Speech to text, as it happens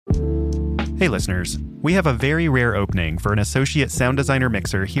Hey listeners, we have a very rare opening for an associate sound designer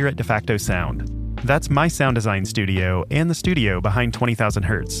mixer here at DeFacto Sound. That's my sound design studio and the studio behind 20,000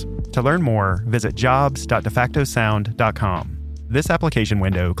 Hertz. To learn more, visit jobs.defactosound.com. This application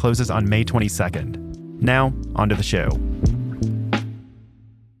window closes on May 22nd. Now, onto the show.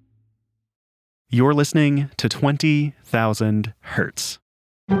 You're listening to 20,000 Hertz.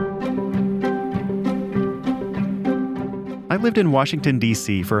 I lived in Washington,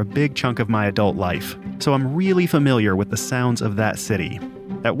 D.C. for a big chunk of my adult life, so I'm really familiar with the sounds of that city.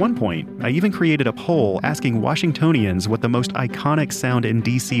 At one point, I even created a poll asking Washingtonians what the most iconic sound in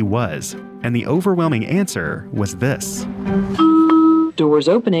D.C. was, and the overwhelming answer was this. Doors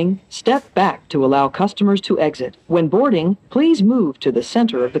opening, step back to allow customers to exit. When boarding, please move to the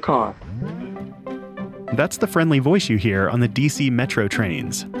center of the car. That's the friendly voice you hear on the DC Metro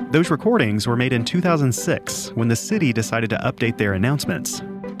trains. Those recordings were made in 2006 when the city decided to update their announcements.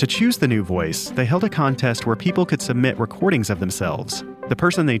 To choose the new voice, they held a contest where people could submit recordings of themselves. The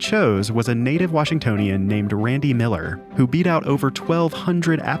person they chose was a native Washingtonian named Randy Miller, who beat out over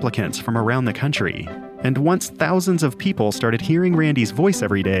 1,200 applicants from around the country. And once thousands of people started hearing Randy's voice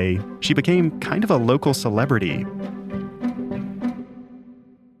every day, she became kind of a local celebrity.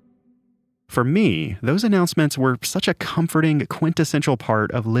 For me, those announcements were such a comforting, quintessential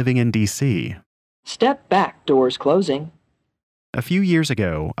part of living in D.C. Step back, doors closing. A few years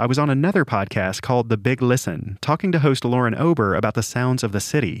ago, I was on another podcast called The Big Listen, talking to host Lauren Ober about the sounds of the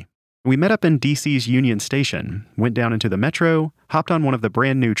city. We met up in D.C.'s Union Station, went down into the metro, hopped on one of the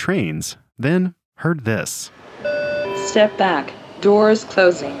brand new trains, then heard this. Step back, doors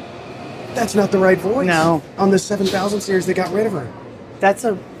closing. That's not the right voice. No. On the 7000 series, they got rid of her. That's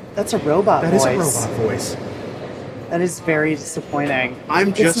a robot voice. That is a robot voice. That is very disappointing.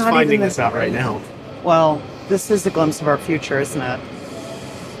 I'm just finding this out right now. Well, this is a glimpse of our future, isn't it?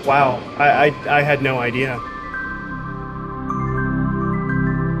 Wow, I had no idea.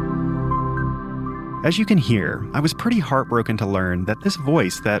 As you can hear, I was pretty heartbroken to learn that this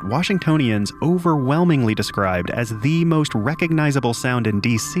voice that Washingtonians overwhelmingly described as the most recognizable sound in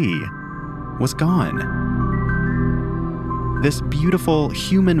D.C. was gone. This beautiful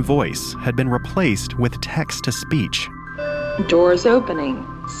human voice had been replaced with text-to-speech. Doors opening.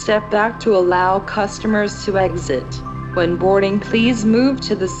 Step back to allow customers to exit. When boarding, please move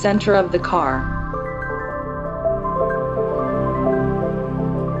to the center of the car.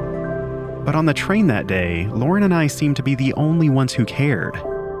 But on the train that day, Lauren and I seemed to be the only ones who cared.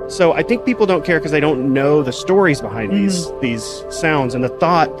 So I think people don't care because they don't know the stories behind these sounds and the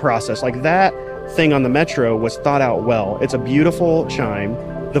thought process. Like that thing on the metro was thought out well. It's a beautiful chime.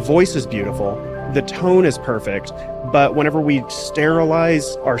 The voice is beautiful. The tone is perfect. But whenever we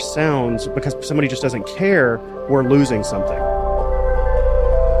sterilize our sounds because somebody just doesn't care, we're losing something.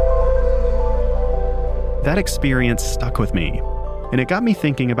 That experience stuck with me, and it got me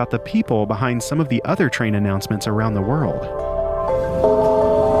thinking about the people behind some of the other train announcements around the world.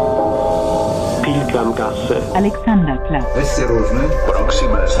 Alexanderplatz.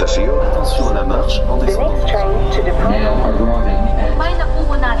 Próxima estación. Attention à la marche en descendant. The next train to depart. Now arriving at... May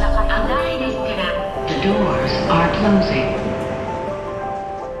napupunan na kayo. The doors are closing.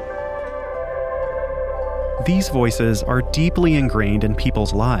 These voices are deeply ingrained in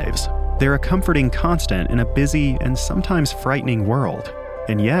people's lives. They're a comforting constant in a busy and sometimes frightening world.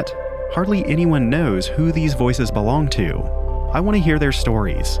 And yet, hardly anyone knows who these voices belong to. I want to hear their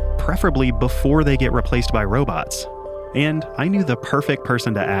stories, preferably before they get replaced by robots. And I knew the perfect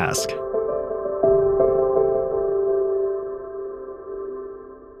person to ask.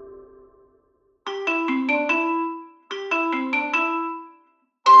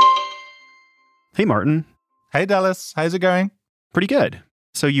 Hey, Martin. Hey, Dallas. How's it going? Pretty good.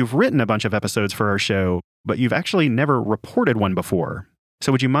 So you've written a bunch of episodes for our show, but you've actually never reported one before.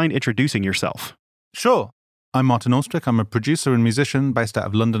 So would you mind introducing yourself? Sure. I'm Martin Austwick. I'm a producer and musician based out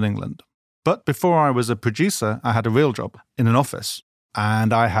of London, England. But before I was a producer, I had a real job in an office.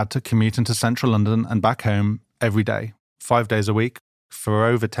 And I had to commute into central London and back home every day, 5 days a week, for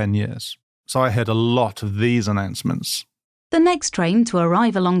over 10 years. So I heard a lot of these announcements. The next train to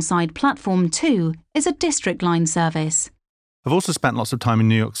arrive alongside Platform 2 is a District Line service. I've also spent lots of time in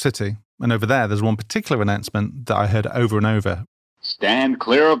New York City. And over there's one particular announcement that I heard over and over. Stand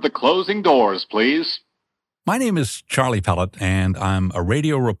clear of the closing doors, please. My name is Charlie Pellet, and I'm a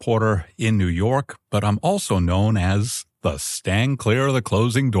radio reporter in New York, but I'm also known as the Stand Clear of the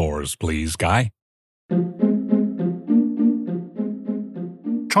Closing Doors, please guy.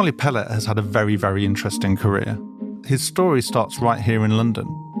 Charlie Pellet has had a very, very interesting career. His story starts right here in London,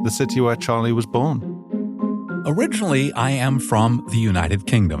 the city where Charlie was born. Originally, I am from the United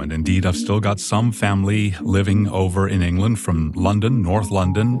Kingdom, and indeed I've still got some family living over in England from London, North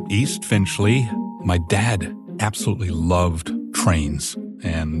London, East Finchley. My dad absolutely loved trains,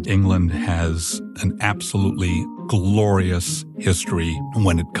 and England has an absolutely glorious history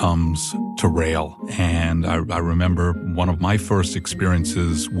when it comes to rail. And I remember one of my first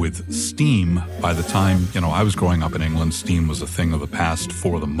experiences with steam. By the time, I was growing up in England, steam was a thing of the past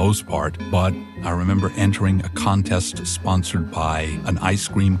for the most part. But I remember entering a contest sponsored by an ice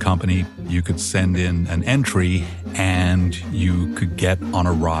cream company. You could send in an entry and you could get on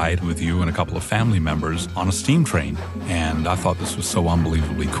a ride with you and a couple of family members on a steam train. And I thought this was so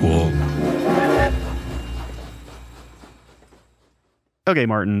unbelievably cool. Okay,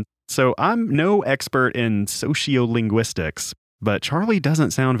 Martin. So I'm no expert in sociolinguistics, but Charlie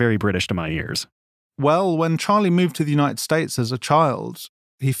doesn't sound very British to my ears. Well, when Charlie moved to the United States as a child,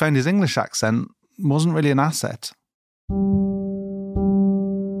 he found his English accent wasn't really an asset.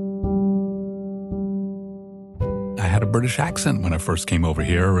 I had a British accent when I first came over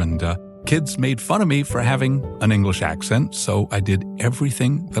here, and kids made fun of me for having an English accent, so I did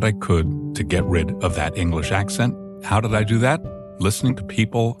everything that I could to get rid of that English accent. How did I do that? Listening to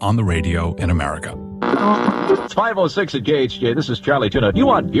people on the radio in America. It's 5:06 at KHJ. This is Charlie Tuna. You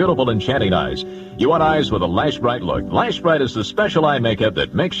want beautiful, enchanting eyes. You want eyes with a Lash Bright look. Lash Bright is the special eye makeup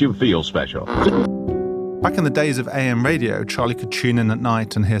that makes you feel special. Back in the days of AM radio, Charlie could tune in at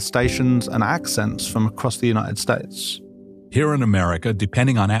night and hear stations and accents from across the United States. Here in America,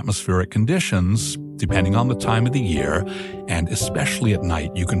 depending on atmospheric conditions, depending on the time of the year, and especially at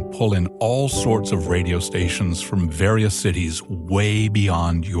night, you can pull in all sorts of radio stations from various cities way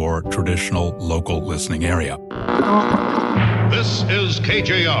beyond your traditional local listening area. This is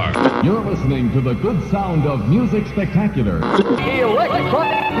KJR. You're listening to the good sound of Music Spectacular.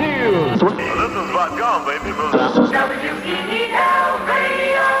 Electronic News. This is Bot Gone, baby. WEEL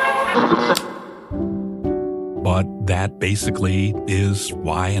Radio. But that basically is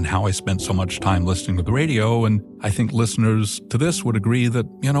why and how I spent so much time listening to the radio, and I think listeners to this would agree that,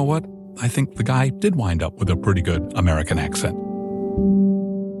 you know what, I think the guy did wind up with a pretty good American accent.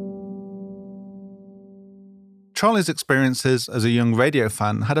 Charlie's experiences as a young radio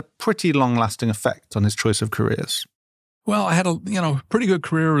fan had a pretty long-lasting effect on his choice of careers. Well, I had a, pretty good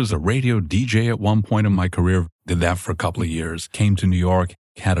career as a radio DJ at one point in my career. Did that for a couple of years. Came to New York,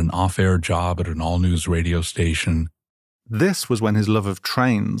 had an off-air job at an all-news radio station. This was when his love of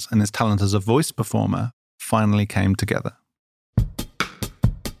trains and his talent as a voice performer finally came together.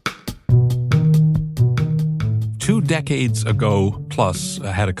 2 decades ago plus,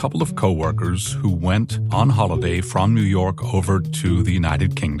 I had a couple of coworkers who went on holiday from New York over to the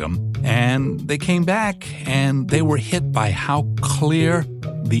United Kingdom, and they came back and they were hit by how clear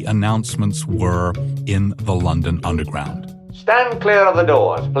the announcements were in the London Underground. Stand clear of the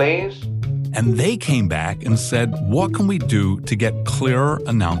doors, please. And they came back and said, what can we do to get clearer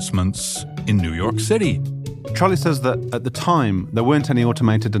announcements in New York City? Charlie says that at the time, there weren't any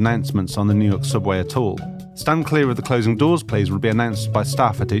automated announcements on the New York subway at all. Stand clear of the closing doors, please, would be announced by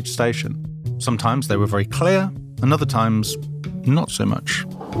staff at each station. Sometimes they were very clear, and other times, not so much.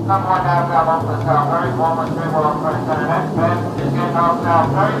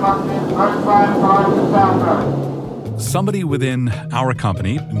 Somebody within our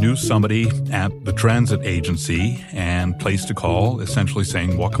company knew somebody at the transit agency and placed a call essentially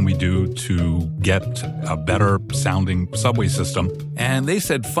saying, what can we do to get a better sounding subway system? And they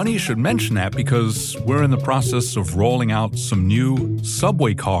said, funny you should mention that because we're in the process of rolling out some new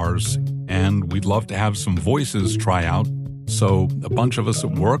subway cars and we'd love to have some voices try out. So a bunch of us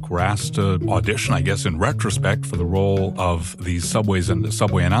at work were asked to audition, I guess, in retrospect for the role of these subways and the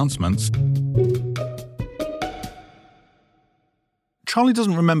subway announcements. Charlie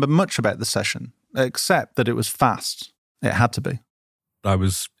doesn't remember much about the session, except that it was fast. It had to be. I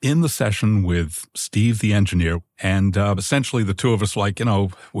was in the session with Steve, the engineer, and essentially the two of us were like,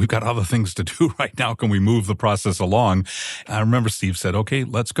 we've got other things to do right now. Can we move the process along? I remember Steve said, okay,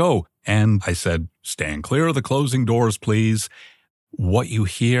 let's go. And I said, stand clear of the closing doors, please. What you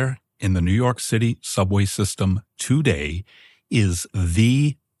hear in the New York City subway system today is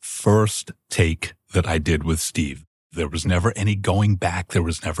the first take that I did with Steve. There was never any going back. There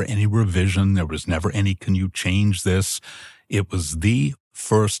was never any revision. There was never any, can you change this? It was the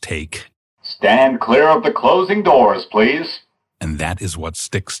first take. Stand clear of the closing doors, please. And that is what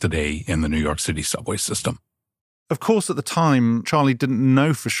sticks today in the New York City subway system. Of course, at the time, Charlie didn't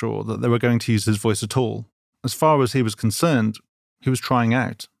know for sure that they were going to use his voice at all. As far as he was concerned, he was trying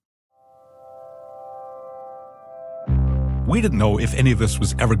out. We didn't know if any of this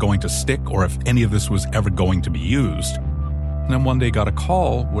was ever going to stick or if any of this was ever going to be used. And then one day got a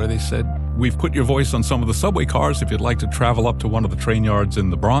call where they said, we've put your voice on some of the subway cars. If you'd like to travel up to one of the train yards in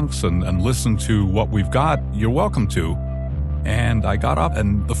the Bronx and listen to what we've got, you're welcome to. And I got up,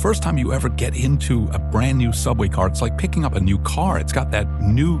 and the first time you ever get into a brand new subway car, it's like picking up a new car. It's got that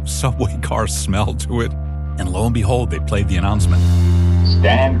new subway car smell to it. And lo and behold, they played the announcement.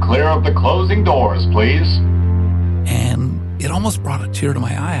 Stand clear of the closing doors, please. And it almost brought a tear to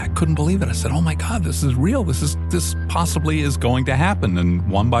my eye. I couldn't believe it. I said, oh my God, this is real. This possibly is going to happen. And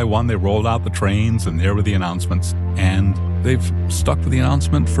one by one, they rolled out the trains, and there were the announcements. And they've stuck with the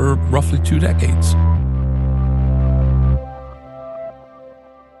announcement for roughly 2 decades.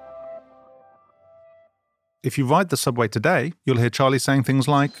 If you ride the subway today, you'll hear Charlie saying things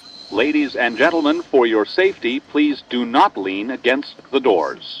like, Ladies and gentlemen, for your safety, please do not lean against the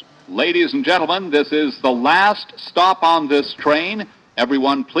doors. Ladies and gentlemen, this is the last stop on this train.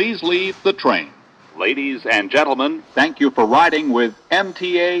 Everyone, please leave the train. Ladies and gentlemen, thank you for riding with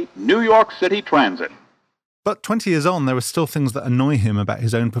MTA New York City Transit. But 20 years on, there are still things that annoy him about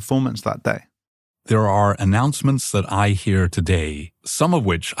his own performance that day. There are announcements that I hear today, some of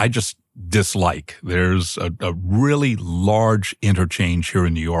which I just dislike. There's a really large interchange here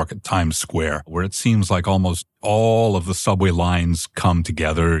in New York at Times Square where it seems like almost all of the subway lines come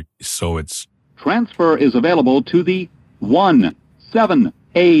together. So it's Transfer is available to the 1, 7,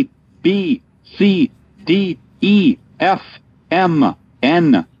 A, B, C, D, E, F, M,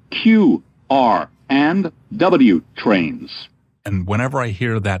 N, Q, R, and W trains. And whenever I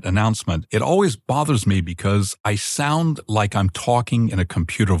hear that announcement, it always bothers me because I sound like I'm talking in a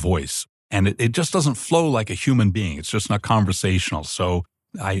computer voice. And it just doesn't flow like a human being. It's just not conversational. So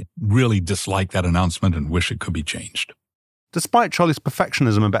I really dislike that announcement and wish it could be changed. Despite Charlie's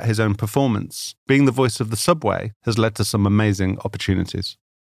perfectionism about his own performance, being the voice of the subway has led to some amazing opportunities.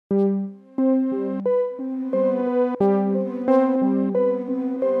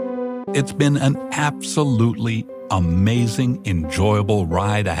 It's been an absolutely amazing, enjoyable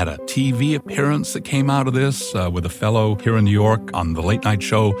ride. I had a TV appearance that came out of this with a fellow here in New York on the late night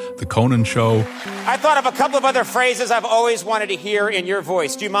show, The Conan Show. I thought of a couple of other phrases I've always wanted to hear in your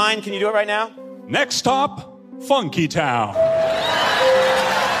voice. Do you mind? Can you do it right now? Next stop, Funky Town.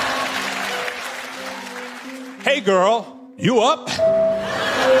 Hey girl, you up?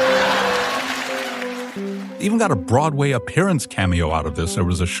 Even got a Broadway appearance cameo out of this. There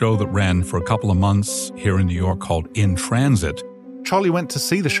was a show that ran for a couple of months here in New York called In Transit. Charlie went to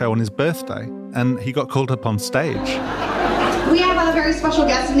see the show on his birthday, and he got called up on stage. We have a very special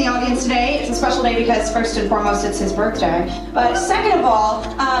guest in the audience today. It's a special day because first and foremost, it's his birthday. But second of all,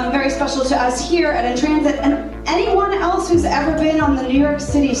 very special to us here at In Transit and anyone else who's ever been on the New York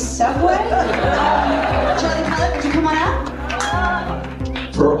City subway. Charlie Pellet, would you come on up?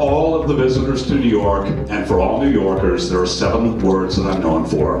 For all of the visitors to New York, and for all New Yorkers, there are 7 words that I'm known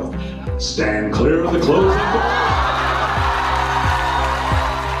for. Stand clear of the closing door.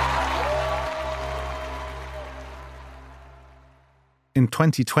 In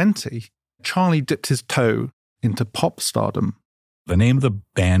 2020, Charlie dipped his toe into pop stardom. The name of the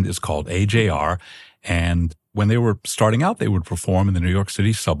band is called AJR, and when they were starting out, they would perform in the New York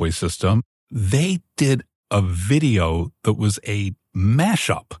City subway system. They did a video that was a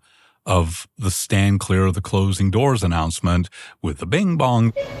mashup of the Stand Clear of the Closing Doors announcement with the bing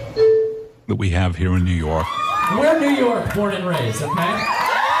bong that we have here in New York. We're New York, born and raised, okay? So,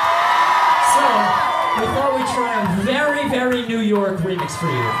 we thought we'd try a very, very New York remix for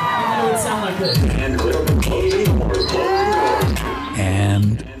you. It would sound like this. Stand clear of the closing doors.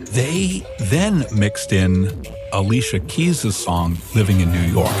 And they then mixed in Alicia Keys' song, Living in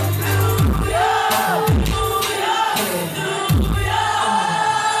New York.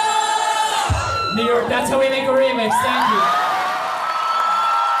 New York, that's how we make a remix. Thank you.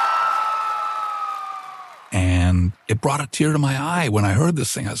 And it brought a tear to my eye when I heard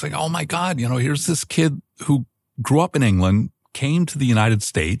this thing. I was like, oh my God, here's this kid who grew up in England, came to the United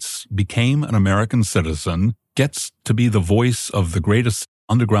States, became an American citizen, gets to be the voice of the greatest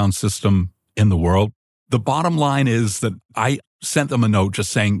underground system in the world. The bottom line is that I sent them a note just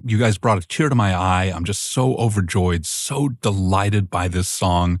saying, you guys brought a tear to my eye. I'm just so overjoyed, so delighted by this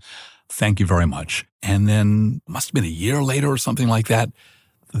song. Thank you very much. And then must have been a year later or something like that,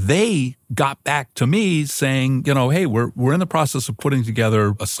 they got back to me saying, hey, we're in the process of putting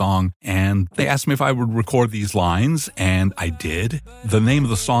together a song. And they asked me if I would record these lines, and I did. The name of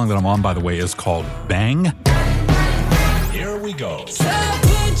the song that I'm on, by the way, is called Bang. Here we go.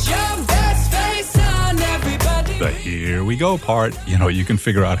 The here we go part, you can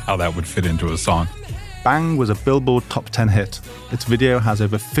figure out how that would fit into a song. Bang was a Billboard Top 10 hit. Its video has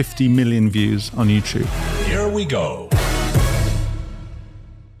over 50 million views on YouTube. Here we go.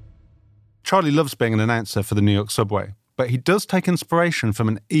 Charlie loves being an announcer for the New York subway, but he does take inspiration from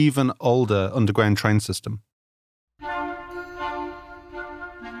an even older underground train system.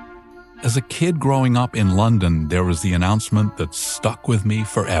 As a kid growing up in London, there was the announcement that stuck with me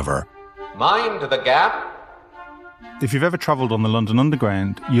forever. Mind the gap. If you've ever travelled on the London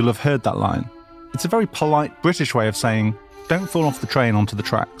Underground, you'll have heard that line. It's a very polite British way of saying, don't fall off the train onto the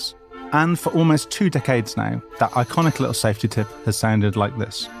tracks. And for almost 2 decades now, that iconic little safety tip has sounded like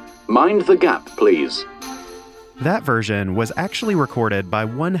this. Mind the gap, please. That version was actually recorded by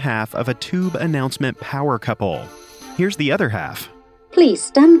one half of a tube announcement power couple. Here's the other half. Please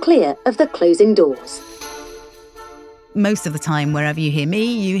stand clear of the closing doors. Most of the time, wherever you hear me,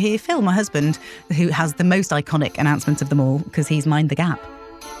 you hear Phil, my husband, who has the most iconic announcement of them all, because he's Mind the Gap.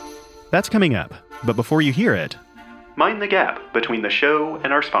 That's coming up, but before you hear it, mind the gap between the show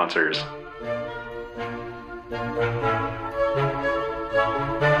and our sponsors.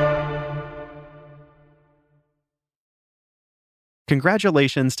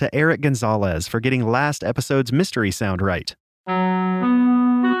 Congratulations to Eric Gonzalez for getting last episode's mystery sound right.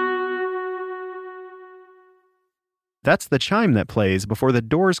 That's the chime that plays before the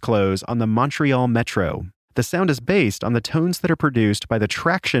doors close on the Montreal Metro. The sound is based on the tones that are produced by the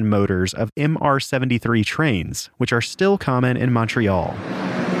traction motors of MR73 trains, which are still common in Montreal.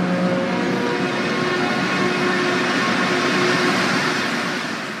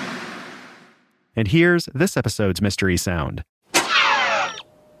 And here's this episode's mystery sound.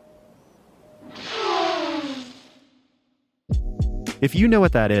 If you know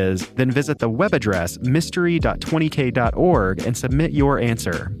what that is, then visit the web address mystery.20k.org and submit your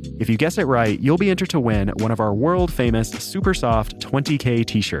answer. If you guess it right, you'll be entered to win one of our world-famous super soft 20k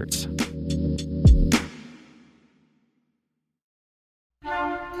t-shirts.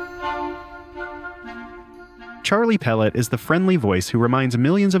 Charlie Pellet is the friendly voice who reminds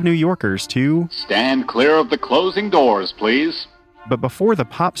millions of New Yorkers to stand clear of the closing doors, please. But before the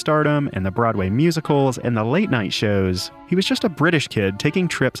pop stardom and the Broadway musicals and the late night shows, he was just a British kid taking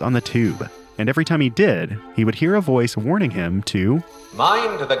trips on the tube. And every time he did, he would hear a voice warning him to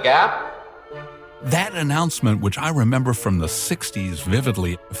mind the gap. That announcement, which I remember from the 60s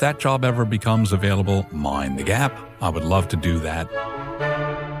vividly, if that job ever becomes available, mind the gap. I would love to do that.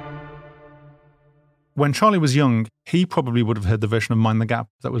 When Charlie was young, he probably would have heard the version of Mind the Gap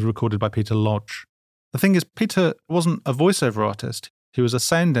that was recorded by Peter Lodge. The thing is, Peter wasn't a voiceover artist. He was a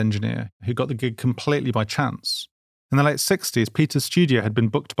sound engineer who got the gig completely by chance. In the late 60s, Peter's studio had been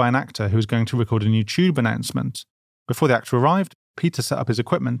booked by an actor who was going to record a new tube announcement. Before the actor arrived, Peter set up his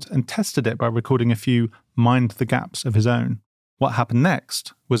equipment and tested it by recording a few Mind the Gaps of his own. What happened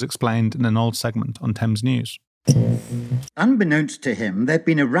next was explained in an old segment on Thames News. Unbeknownst to him, there'd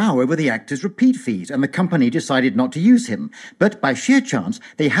been a row over the actor's repeat fees, and the company decided not to use him. But by sheer chance,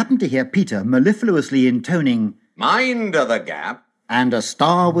 they happened to hear Peter mellifluously intoning, mind the gap, and a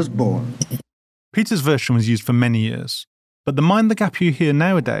star was born. Peter's version was used for many years, but the Mind the Gap you hear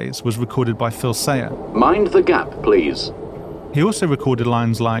nowadays was recorded by Phil Sayer. Mind the gap, please. He also recorded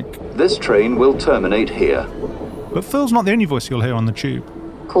lines like, this train will terminate here. But Phil's not the only voice you'll hear on the tube.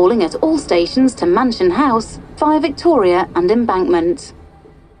 Calling at all stations to Mansion House, via Victoria and Embankment.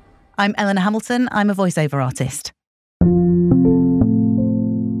 I'm Eleanor Hamilton. I'm a voiceover artist.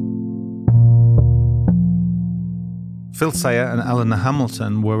 Phil Sayer and Eleanor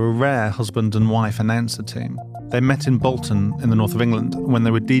Hamilton were a rare husband and wife announcer team. They met in Bolton in the north of England when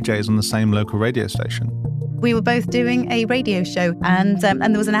they were DJs on the same local radio station. We were both doing a radio show, and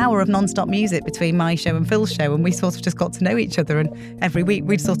there was an hour of non-stop music between my show and Phil's show, and we sort of just got to know each other, and every week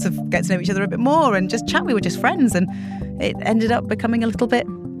we'd sort of get to know each other a bit more and just chat. We were just friends, and it ended up becoming a little bit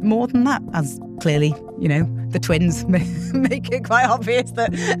more than that, as clearly, you know, the twins make it quite obvious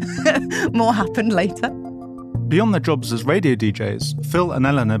that more happened later. Beyond their jobs as radio DJs, Phil and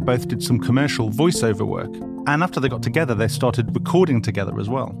Eleanor both did some commercial voiceover work, and after they got together, they started recording together as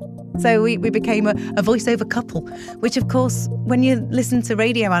well. So we became a voiceover couple, which of course, when you listen to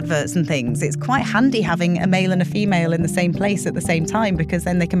radio adverts and things, it's quite handy having a male and a female in the same place at the same time, because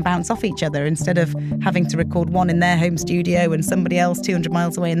then they can bounce off each other instead of having to record one in their home studio and somebody else 200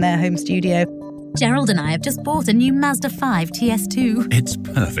 miles away in their home studio. Gerald and I have just bought a new Mazda 5 TS2. It's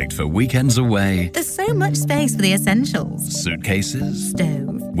perfect for weekends away. There's so much space for the essentials. Suitcases.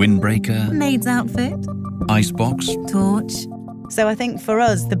 Stove. Windbreaker. Maid's outfit. Icebox. Torch. So I think for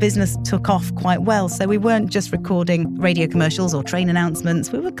us, the business took off quite well. So we weren't just recording radio commercials or train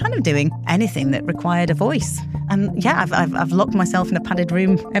announcements. We were kind of doing anything that required a voice. And yeah, I've locked myself in a padded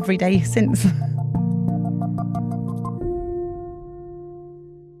room every day since.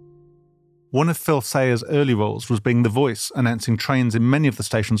 One of Phil Sayers' early roles was being the voice announcing trains in many of the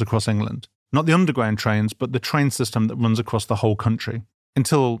stations across England. Not the underground trains, but the train system that runs across the whole country.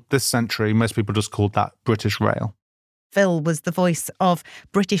 Until this century, most people just called that British Rail. Phil was the voice of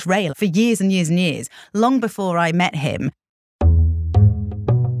British Rail for years and years and years, long before I met him.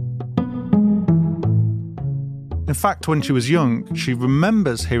 In fact, when she was young, she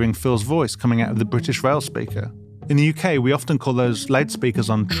remembers hearing Phil's voice coming out of the British Rail speaker. In the UK, we often call those loudspeakers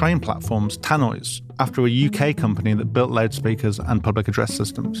on train platforms tannoys, after a UK company that built loudspeakers and public address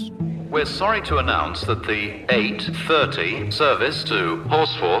systems. We're sorry to announce that the 8:30 service to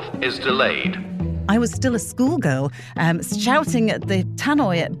Horsforth is delayed. I was still a schoolgirl, shouting at the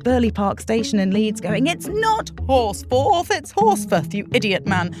tannoy at Burley Park Station in Leeds, going, "It's not Horsforth, it's Horsforth, you idiot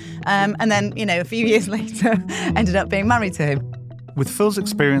man." And then, a few years later, ended up being married to him. With Phil's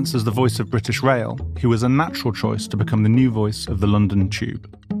experience as the voice of British Rail, he was a natural choice to become the new voice of the London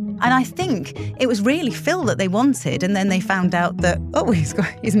Tube. And I think it was really Phil that they wanted, and then they found out that,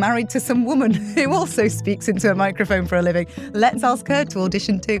 he's married to some woman who also speaks into a microphone for a living. Let's ask her to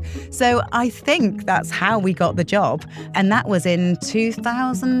audition too. So I think that's how we got the job, and that was in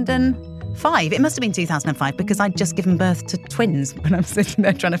 2005. It must have been 2005 because I'd just given birth to twins when I'm sitting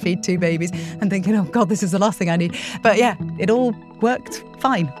there trying to feed two babies and thinking, oh God, this is the last thing I need. But yeah, it all worked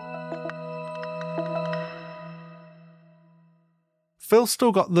fine. Phil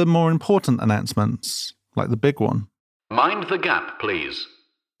still got the more important announcements, like the big one. Mind the gap, please.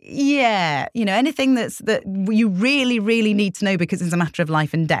 Yeah, anything that you really, really need to know because it's a matter of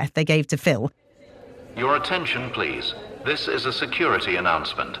life and death, they gave to Phil. Your attention, please. This is a security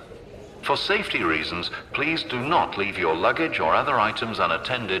announcement. For safety reasons, please do not leave your luggage or other items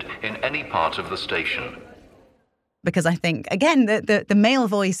unattended in any part of the station. Because I think, again, the male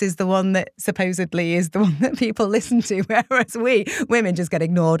voice is the one that supposedly is the one that people listen to, whereas we, women, just get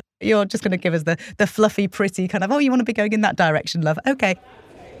ignored. You're just going to give us the fluffy, pretty kind of, you want to be going in that direction, love. OK.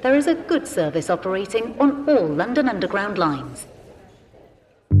 There is a good service operating on all London Underground lines.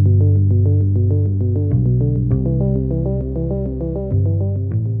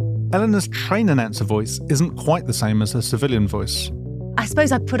 Eleanor's train announcer voice isn't quite the same as her civilian voice. I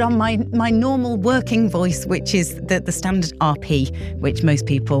suppose I put on my normal working voice, which is the standard RP, which most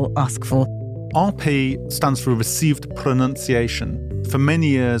people ask for. RP stands for Received Pronunciation. For many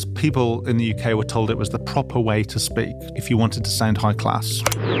years, people in the UK were told it was the proper way to speak if you wanted to sound high class.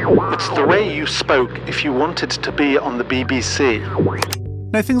 It's the way you spoke if you wanted to be on the BBC.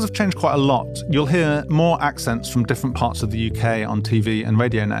 Now, things have changed quite a lot. You'll hear more accents from different parts of the UK on TV and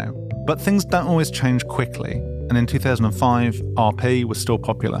radio now. But things don't always change quickly. And in 2005, RP was still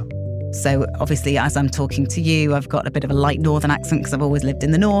popular. So obviously, as I'm talking to you, I've got a bit of a light northern accent because I've always lived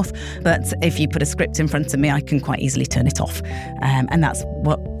in the north. But if you put a script in front of me, I can quite easily turn it off. And that's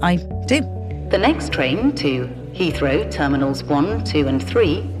what I do. The next train to Heathrow, Terminals 1, 2 and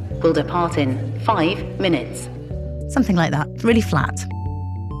 3 will depart in 5 minutes. Something like that, really flat.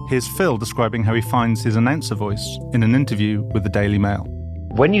 Here's Phil describing how he finds his announcer voice in an interview with the Daily Mail.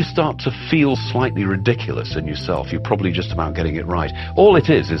 When you start to feel slightly ridiculous in yourself, you're probably just about getting it right. All it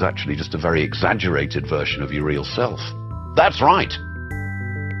is actually just a very exaggerated version of your real self. That's right.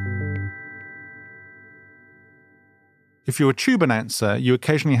 If you're a tube announcer, you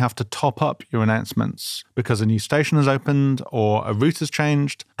occasionally have to top up your announcements because a new station has opened or a route has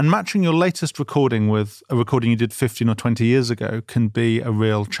changed, and matching your latest recording with a recording you did 15 or 20 years ago can be a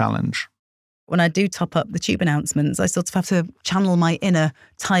real challenge. When I do top up the tube announcements, I sort of have to channel my inner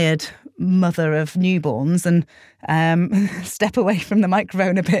tired mother of newborns and step away from the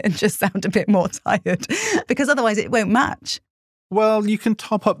microphone a bit and just sound a bit more tired because otherwise it won't match. Well, you can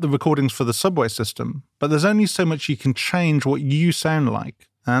top up the recordings for the subway system, but there's only so much you can change what you sound like.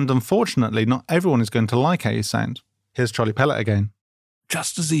 And unfortunately, not everyone is going to like how you sound. Here's Charlie Pellet again.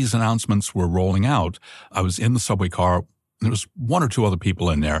 Just as these announcements were rolling out, I was in the subway car. There was one or two other people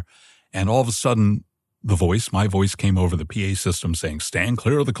in there. And all of a sudden, my voice came over the PA system saying, "Stand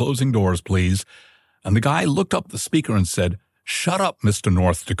clear of the closing doors, please." And the guy looked up the speaker and said, "Shut up, Mr.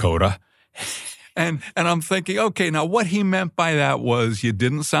 North Dakota." And I'm thinking, okay, now what he meant by that was you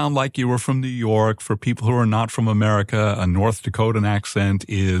didn't sound like you were from New York. For people who are not from America, a North Dakotan accent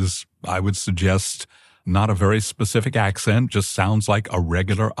is, I would suggest, not a very specific accent, just sounds like a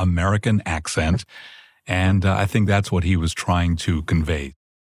regular American accent. And I think that's what he was trying to convey.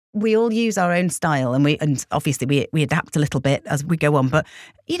 We all use our own style and obviously we adapt a little bit as we go on. But,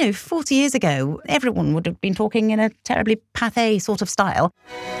 40 years ago, everyone would have been talking in a terribly pathé sort of style.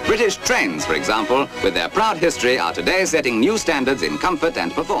 British trains, for example, with their proud history, are today setting new standards in comfort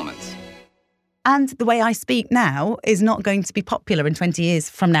and performance. And the way I speak now is not going to be popular in 20 years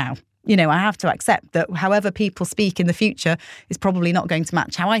from now. You know, I have to accept that however people speak in the future is probably not going to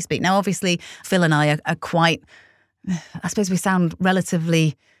match how I speak. Now, obviously, Phil and I are quite, I suppose we sound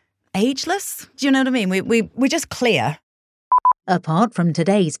relatively ageless. Do you know what I mean? We're just clear. Apart from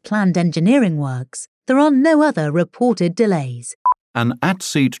today's planned engineering works, there are no other reported delays. An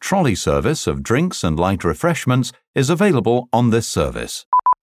at-seat trolley service of drinks and light refreshments is available on this service.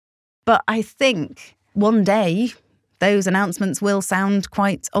 But I think one day those announcements will sound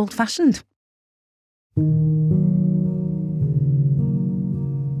quite old-fashioned.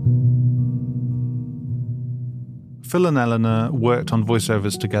 Phil and Eleanor worked on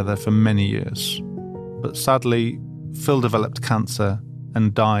voiceovers together for many years, but sadly, Phil developed cancer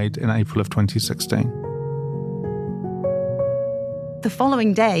and died in April of 2016. The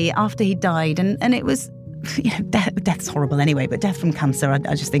following day after he died, and it was, you know, death's horrible anyway, but death from cancer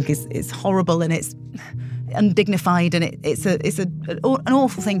I just think is horrible, and it's undignified, and it's an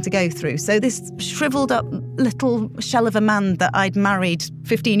awful thing to go through. So this shriveled up little shell of a man that I'd married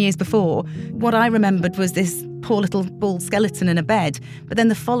 15 years before, what I remembered was this poor little bald skeleton in a bed. But then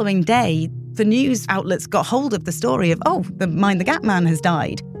the following day, the news outlets got hold of the story of, the Mind the Gap man has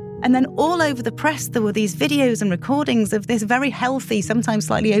died. And then all over the press, there were these videos and recordings of this very healthy, sometimes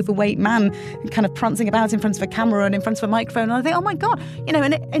slightly overweight man kind of prancing about in front of a camera and in front of a microphone. And I think, oh my God, you know,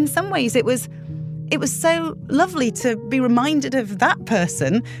 and in some ways it was so lovely to be reminded of that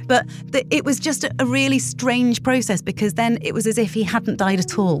person, but it was just a really strange process, because then it was as if he hadn't died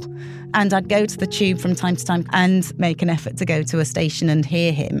at all. And I'd go to the Tube from time to time and make an effort to go to a station and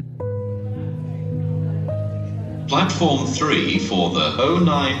hear him. Platform 3 for the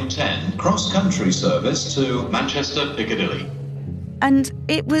 0910 cross-country service to Manchester Piccadilly. And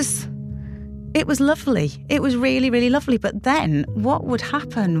it was lovely. It was really, really lovely. But then what would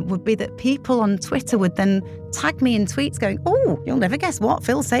happen would be that people on Twitter would then tag me in tweets going, oh, you'll never guess what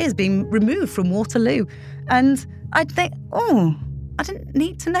Phil Say has been removed from Waterloo. And I'd think, I didn't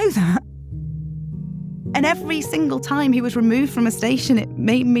need to know that. And every single time he was removed from a station, it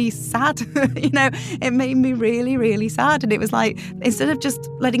made me sad. You know, it made me really, really sad. And it was like, instead of just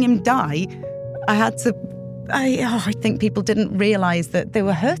letting him die, I think people didn't realise that they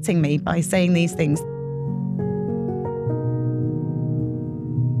were hurting me by saying these things.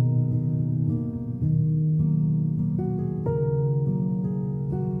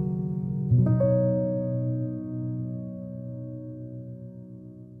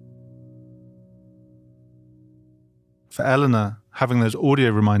 For Eleanor, having those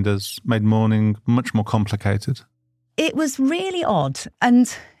audio reminders made mourning much more complicated. It was really odd,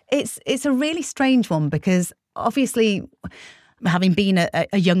 and it's a really strange one, because obviously, having been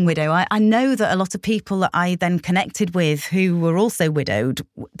a young widow, I know that a lot of people that I then connected with who were also widowed,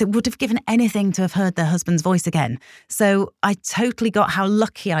 they would have given anything to have heard their husband's voice again. So I totally got how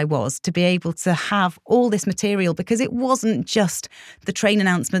lucky I was to be able to have all this material, because it wasn't just the train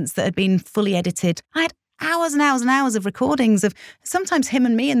announcements that had been fully edited. I had hours and hours and hours of recordings of sometimes him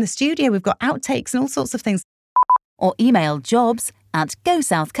and me in the studio. We've got outtakes and all sorts of things. Or email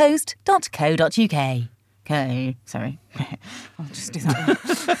jobs@gosouthcoast.co.uk. Okay, sorry. I'll just do that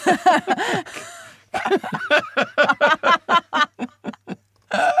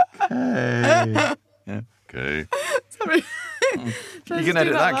one. Okay. Sorry. You can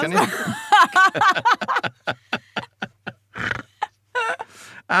edit that, can you?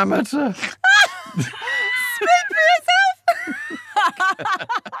 Amateur. Speak for yourself.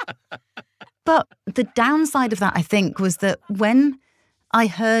 But the downside of that, I think, was that when I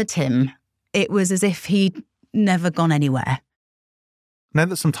heard him, it was as if he'd never gone anywhere. Now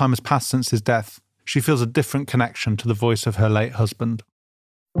that some time has passed since his death, she feels a different connection to the voice of her late husband.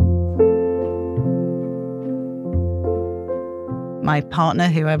 My partner,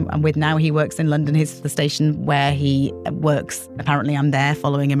 who I'm with now, he works in London. He's the station where he works. Apparently I'm there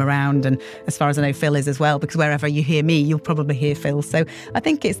following him around. And as far as I know, Phil is as well, because wherever you hear me, you'll probably hear Phil. So I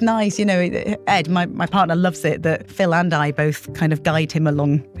think it's nice, you know, Ed, my partner, loves it that Phil and I both kind of guide him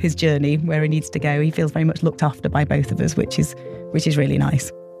along his journey where he needs to go. He feels very much looked after by both of us, which is really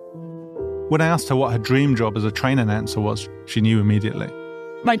nice. When I asked her what her dream job as a train announcer was, she knew immediately.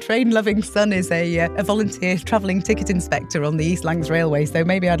 My train-loving son is a volunteer travelling ticket inspector on the East Lancs Railway, so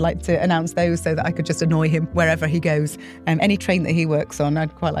maybe I'd like to announce those so that I could just annoy him wherever he goes. Any train that he works on,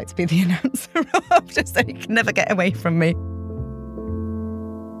 I'd quite like to be the announcer of, just so he can never get away from me.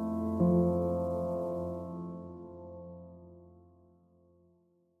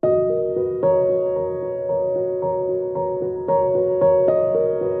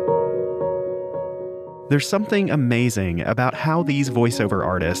 There's something amazing about how these voiceover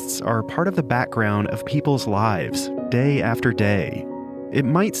artists are part of the background of people's lives, day after day. it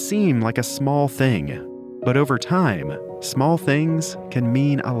might seem like a small thing, but over time, small things can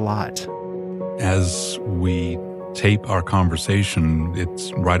mean a lot. As we tape our conversation,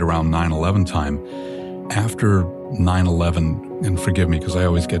 it's right around 9/11 time. After 9/11, and forgive me because I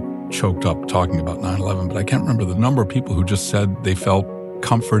always get choked up talking about 9/11, but I can't remember the number of people who just said they felt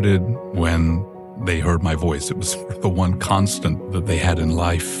comforted when they heard my voice. It was the one constant that they had in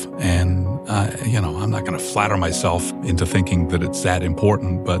life. And, I'm not going to flatter myself into thinking that it's that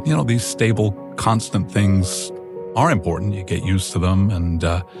important, but, these stable, constant things are important. You get used to them and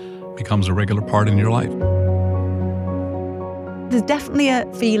becomes a regular part in your life. There's definitely a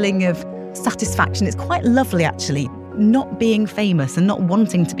feeling of satisfaction. It's quite lovely, actually, not being famous and not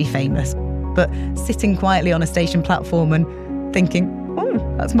wanting to be famous, but sitting quietly on a station platform and thinking, oh,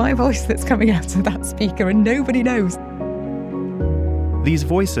 that's my voice that's coming out of that speaker and nobody knows. These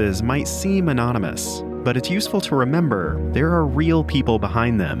voices might seem anonymous, but it's useful to remember there are real people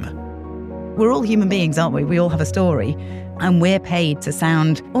behind them. We're all human beings, aren't we? We all have a story, and we're paid to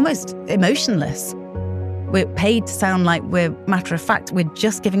sound almost emotionless. We're paid to sound like we're matter of fact. We're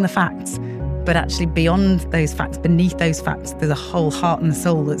just giving the facts. But actually beyond those facts, beneath those facts, there's a whole heart and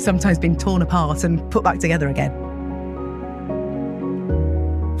soul that's sometimes been torn apart and put back together again.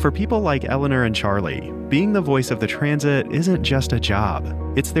 For people like Eleanor and Charlie, being the voice of the transit isn't just a job.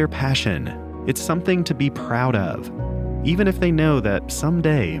 It's their passion. It's something to be proud of, even if they know that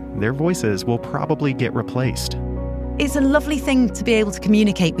someday their voices will probably get replaced. It's a lovely thing to be able to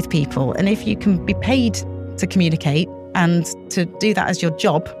communicate with people. And if you can be paid to communicate and to do that as your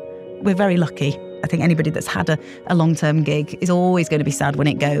job, we're very lucky. I think anybody that's had a long-term gig is always going to be sad when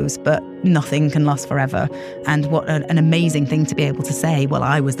it goes, but nothing can last forever. And what an amazing thing to be able to say, well,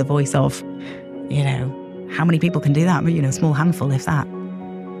 I was the voice of, how many people can do that? But, a small handful, if that.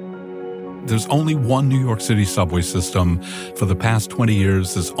 There's only one New York City subway system. For the past 20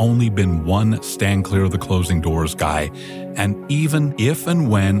 years, there's only been one stand clear of the closing doors guy. And even if and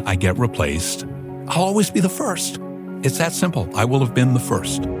when I get replaced, I'll always be the first. It's that simple. I will have been the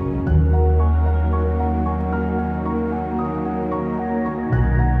first.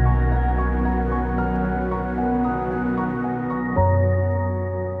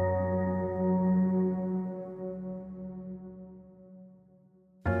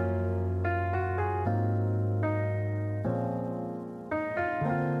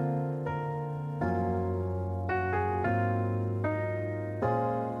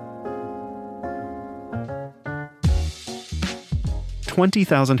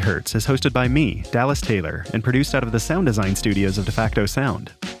 "20,000 Hertz" is hosted by me, Dallas Taylor, and produced out of the sound design studios of De Facto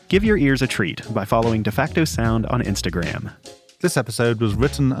Sound. Give your ears a treat by following De Facto Sound on Instagram. This episode was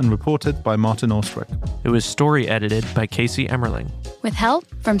written and reported by Martin Austwick. It was story edited by Casey Emmerling. With help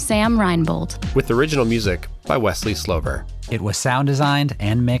from Sam Reinbold. With original music by Wesley Slover. It was sound designed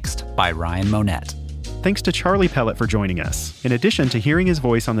and mixed by Ryan Monette. Thanks to Charlie Pellet for joining us. In addition to hearing his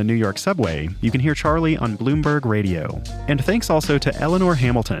voice on the New York subway, you can hear Charlie on Bloomberg Radio. And thanks also to Eleanor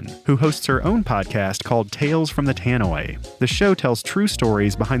Hamilton, who hosts her own podcast called Tales from the Tannoy. The show tells true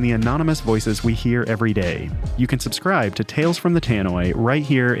stories behind the anonymous voices we hear every day. You can subscribe to Tales from the Tannoy right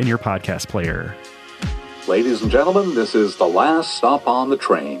here in your podcast player. Ladies and gentlemen, this is the last stop on the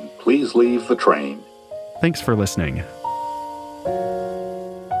train. Please leave the train. Thanks for listening.